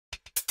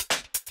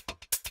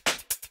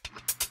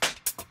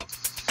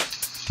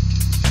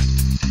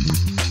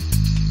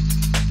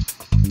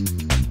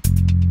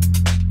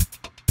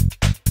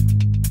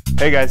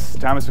Hey guys,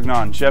 Thomas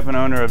McNaughton, chef and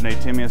owner of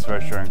Natimius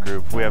Restaurant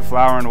Group. We have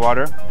Flour and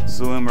Water,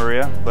 Saloon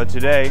Maria, but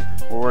today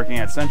we're working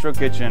at Central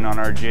Kitchen on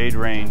our Jade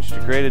range to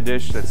create a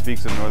dish that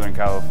speaks of Northern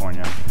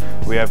California.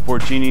 We have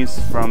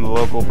porcinis from the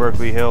local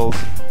Berkeley Hills,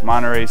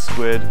 Monterey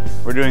squid.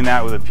 We're doing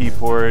that with a pea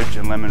porridge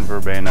and lemon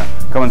verbena.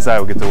 Come inside,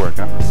 we'll get to work,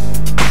 huh?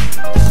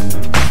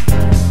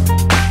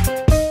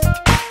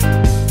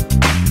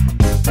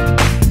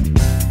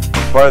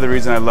 Part of the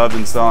reason I loved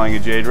installing a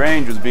Jade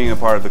range was being a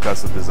part of the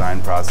custom design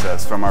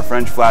process. From our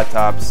French flat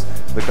tops,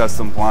 the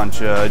custom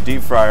plancha, a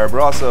deep fryer, but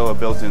also a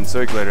built-in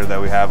circulator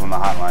that we have on the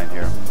hotline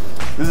here.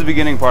 This is the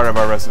beginning part of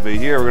our recipe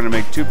here. We're going to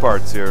make two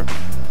parts here.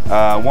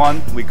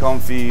 One, we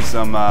confit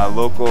some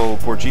local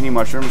porcini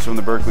mushrooms from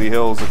the Berkeley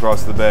Hills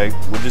across the bay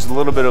with just a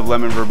little bit of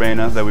lemon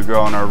verbena that we grow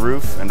on our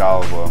roof and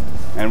olive oil.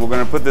 And we're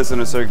going to put this in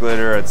a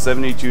circulator at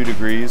 72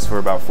 degrees for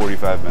about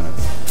 45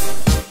 minutes.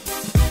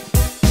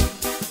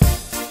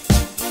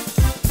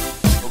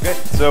 Okay,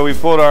 so we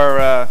pulled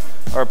our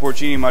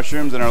porcini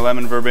mushrooms and our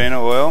lemon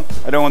verbena oil.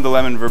 I don't want the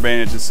lemon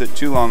verbena to sit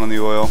too long on the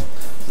oil,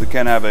 because it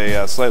can have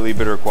a slightly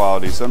bitter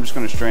quality. So I'm just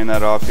going to strain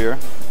that off here.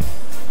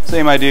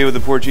 Same idea with the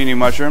porcini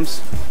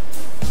mushrooms.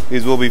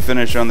 These will be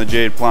finished on the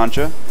Jade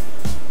plancha.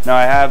 Now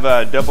I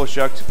have double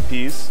shucked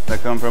peas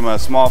that come from a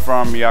small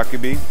farm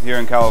Yakibi here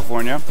in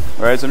California.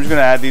 All right, so I'm just going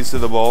to add these to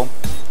the bowl.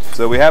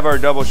 So we have our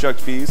double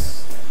shucked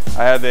peas.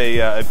 I have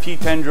a pea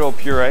tendril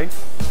puree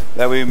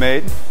that we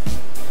made.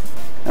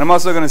 And I'm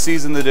also going to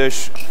season the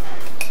dish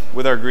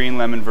with our green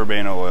lemon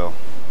verbena oil.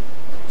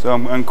 So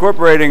I'm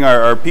incorporating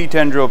our pea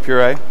tendril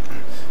puree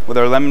with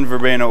our lemon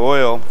verbena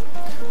oil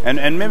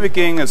and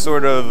mimicking a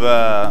sort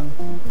of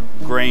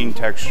grain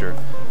texture.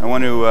 I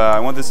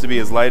want this to be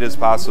as light as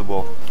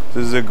possible.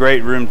 This is a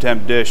great room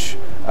temp dish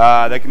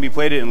that can be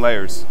plated in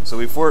layers. So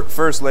we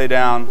first lay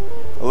down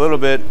a little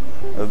bit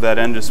of that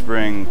end of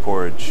spring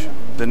porridge.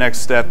 The next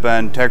step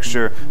and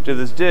texture to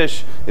this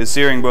dish is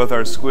searing both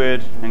our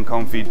squid and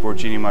confit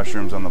porcini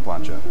mushrooms on the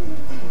plancha.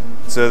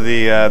 So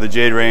the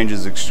Jade range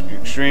is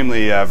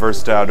extremely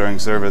versatile during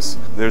service.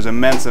 There's an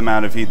immense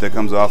amount of heat that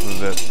comes off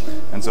of it,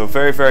 and so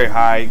very, very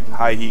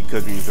high heat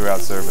cooking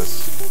throughout service.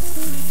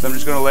 So I'm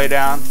just going to lay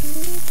down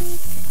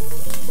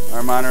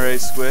our Monterey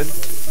squid,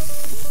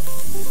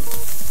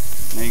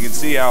 and you can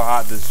see how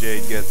hot this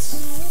Jade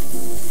gets.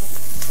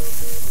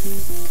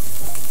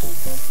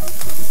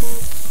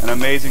 An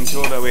amazing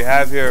tool that we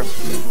have here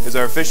is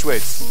our fish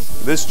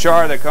weights. This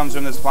char that comes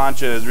from this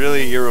plancha is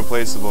really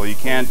irreplaceable. You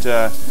can't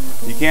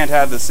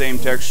have the same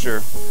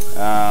texture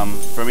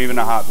from even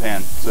a hot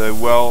pan. So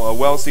a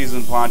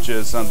well-seasoned plancha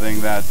is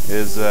something that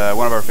is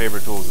one of our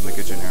favorite tools in the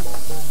kitchen here.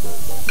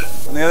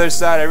 On the other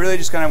side, I really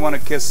just kind of want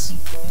to kiss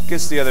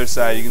the other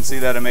side. You can see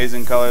that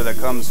amazing color that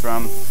comes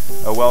from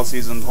a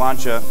well-seasoned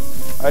plancha.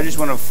 I just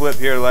want to flip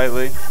here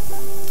lightly,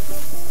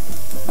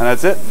 and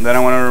that's it. And then I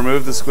want to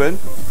remove the squid.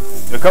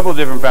 A couple of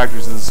different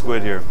factors in the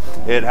squid here.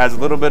 It has a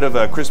little bit of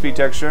a crispy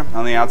texture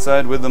on the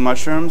outside with the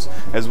mushrooms,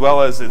 as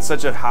well as it's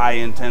such a high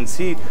intense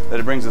heat that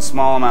it brings a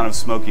small amount of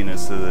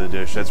smokiness to the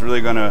dish. That's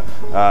really going to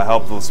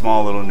help the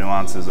small little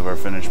nuances of our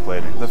finished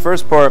plating. The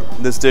first part,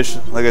 this dish,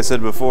 like I said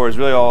before, is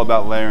really all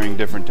about layering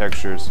different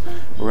textures.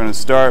 We're going to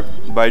start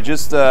by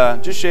just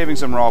shaving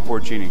some raw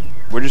porcini.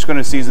 We're just going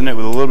to season it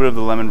with a little bit of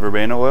the lemon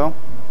verbena oil.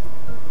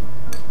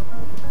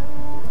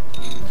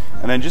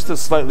 And then just to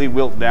slightly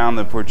wilt down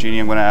the porcini,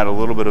 I'm going to add a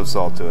little bit of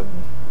salt to it.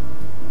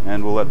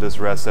 And we'll let this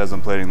rest as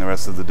I'm plating the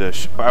rest of the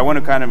dish. I want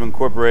to kind of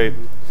incorporate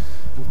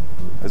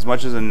as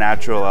much as a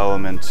natural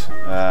element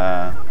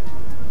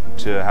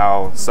to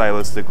how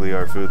stylistically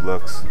our food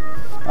looks.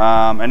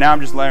 And now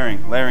I'm just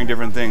layering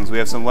different things. We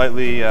have some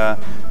lightly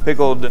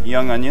pickled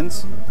young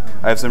onions.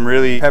 I have some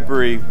really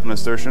peppery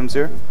nasturtiums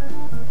here.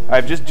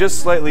 I have just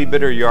slightly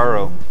bitter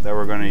yarrow that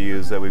we're going to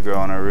use that we grow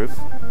on our roof.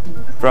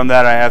 From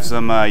that I have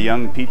some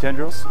young pea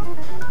tendrils.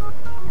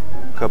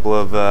 A couple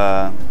of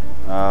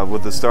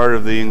what the start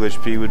of the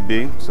English pea would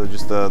be, so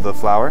just the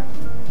flour.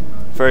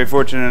 Very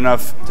fortunate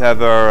enough to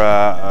have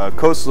our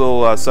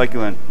coastal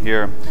succulent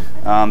here.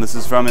 This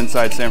is from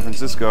inside San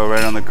Francisco,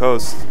 right on the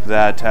coast,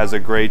 that has a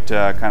great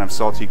kind of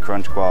salty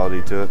crunch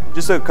quality to it.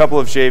 Just a couple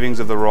of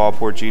shavings of the raw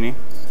porcini,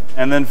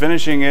 and then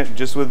finishing it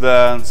just with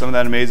some of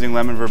that amazing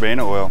lemon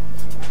verbena oil.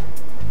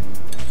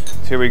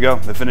 Here we go,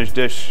 the finished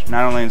dish,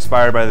 not only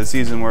inspired by the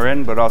season we're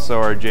in, but also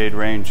our Jade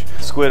range.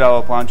 Squid a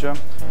la plancha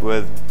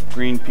with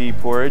green pea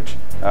porridge,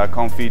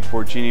 confit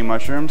porcini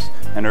mushrooms,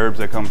 and herbs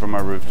that come from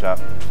our rooftop.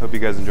 Hope you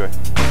guys enjoy.